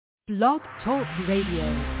Blog Talk Radio.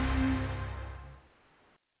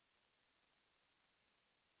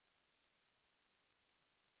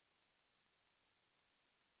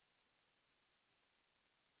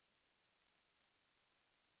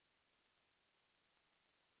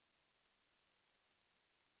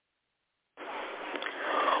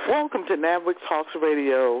 Welcome to Nabwic Talks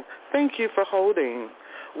Radio. Thank you for holding.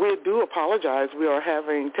 We do apologize. We are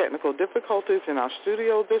having technical difficulties in our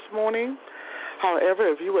studio this morning. However,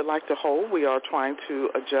 if you would like to hold, we are trying to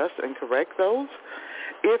adjust and correct those.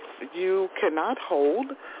 If you cannot hold,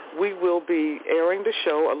 we will be airing the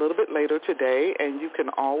show a little bit later today, and you can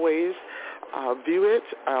always view it,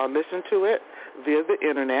 listen to it via the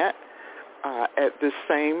Internet at the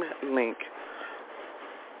same link.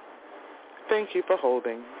 Thank you for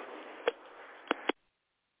holding.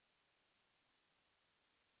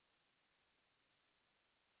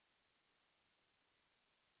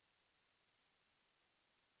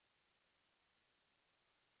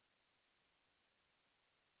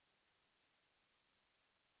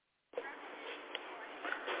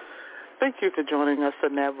 Thank you for joining us for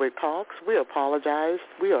Nabwic Talks. We apologize.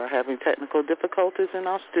 We are having technical difficulties in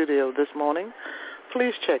our studio this morning.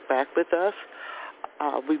 Please check back with us.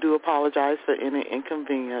 We do apologize for any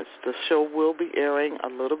inconvenience. The show will be airing a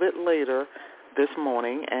little bit later this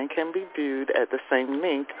morning and can be viewed at the same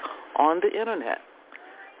link on the Internet.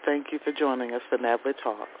 Thank you for joining us for Nabwic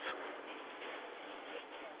Talks.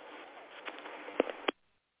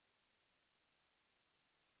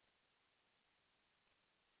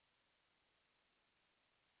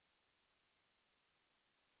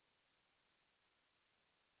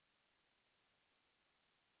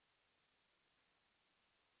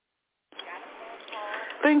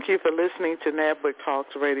 Thank you for listening to Nabwic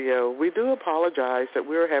Talks Radio. We do apologize that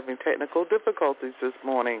we're having technical difficulties this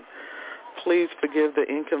morning. Please forgive the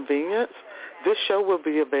inconvenience. This show will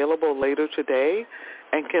be available later today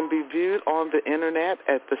and can be viewed on the Internet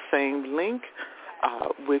at the same link,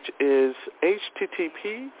 which is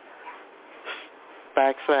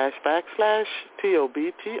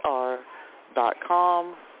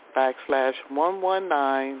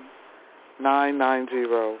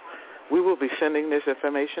We will be sending this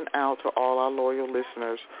information out to all our loyal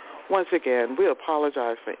listeners. Once again, we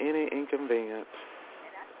apologize for any inconvenience.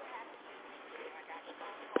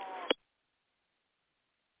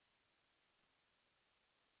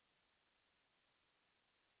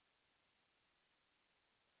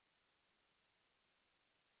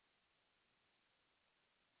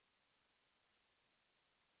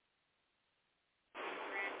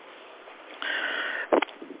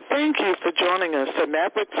 Thank you for joining us for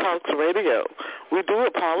Nabwic Talks Radio. We do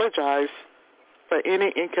apologize for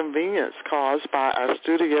any inconvenience caused by our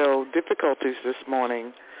studio difficulties this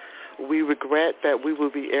morning. We regret that we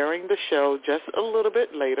will be airing the show just a little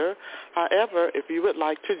bit later. However, if you would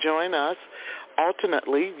like to join us,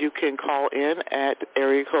 alternately, you can call in at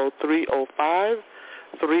area code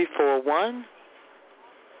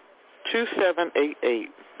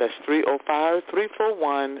 305-341-2788. That's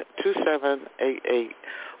 305-341-2788.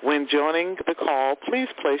 When joining the call, please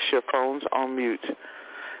place your phones on mute.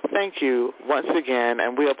 Thank you once again,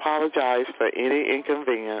 and we apologize for any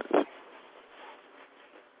inconvenience.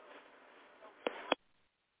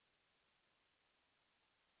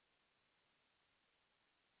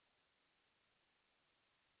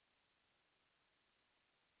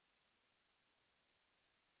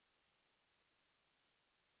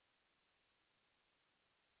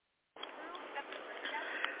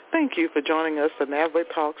 Thank you for joining us for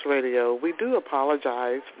Nabwic Talks Radio. We do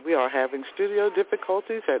apologize. We are having studio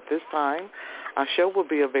difficulties at this time. Our show will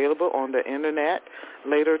be available on the Internet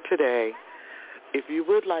later today. If you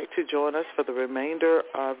would like to join us for the remainder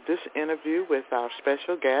of this interview with our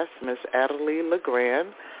special guest, Ms. Adelee Le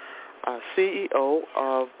Grand, CEO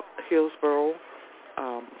of Hillsborough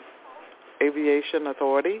Aviation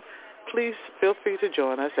Authority, please feel free to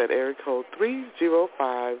join us at area code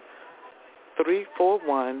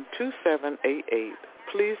 305-341-2788.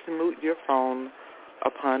 Please mute your phone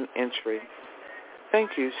upon entry.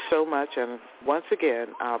 Thank you so much, and once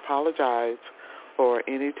again, I apologize for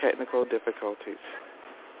any technical difficulties.